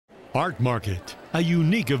Art Market, a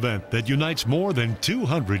unique event that unites more than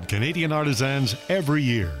 200 Canadian artisans every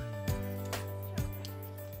year.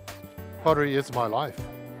 Pottery is my life.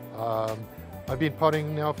 I've been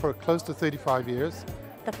potting now for close to 35 years.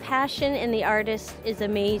 The passion in the artist is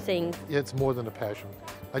amazing. It's more than a passion.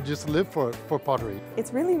 I just live for pottery.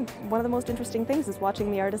 It's really one of the most interesting things is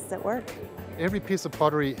watching the artists at work. Every piece of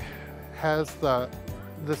pottery has the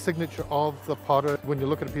signature of the potter. When you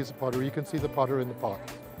look at a piece of pottery, you can see the potter in the pot.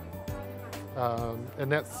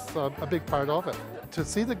 And that's a big part of it. To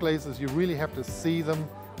see the glazes, you really have to see them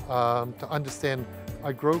to understand.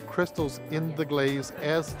 I grow crystals in the glaze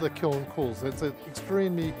as the kiln cools. It's an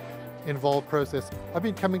extremely involved process. I've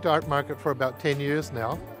been coming to Art Market for about 10 years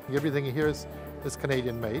now. Everything here is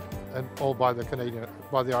Canadian made and all by the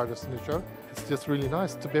artists in the show. It's just really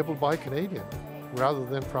nice to be able to buy Canadian rather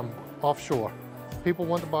than from offshore. People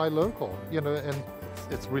want to buy local, and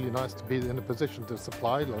it's really nice to be in a position to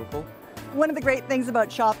supply local. One of the great things about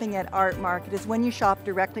shopping at Art Market is when you shop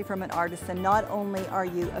directly from an artisan, not only are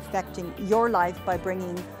you affecting your life by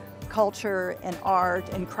bringing culture and art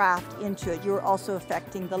and craft into it, you're also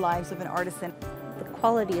affecting the lives of an artisan. The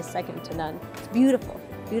quality is second to none. It's beautiful,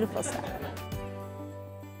 beautiful stuff.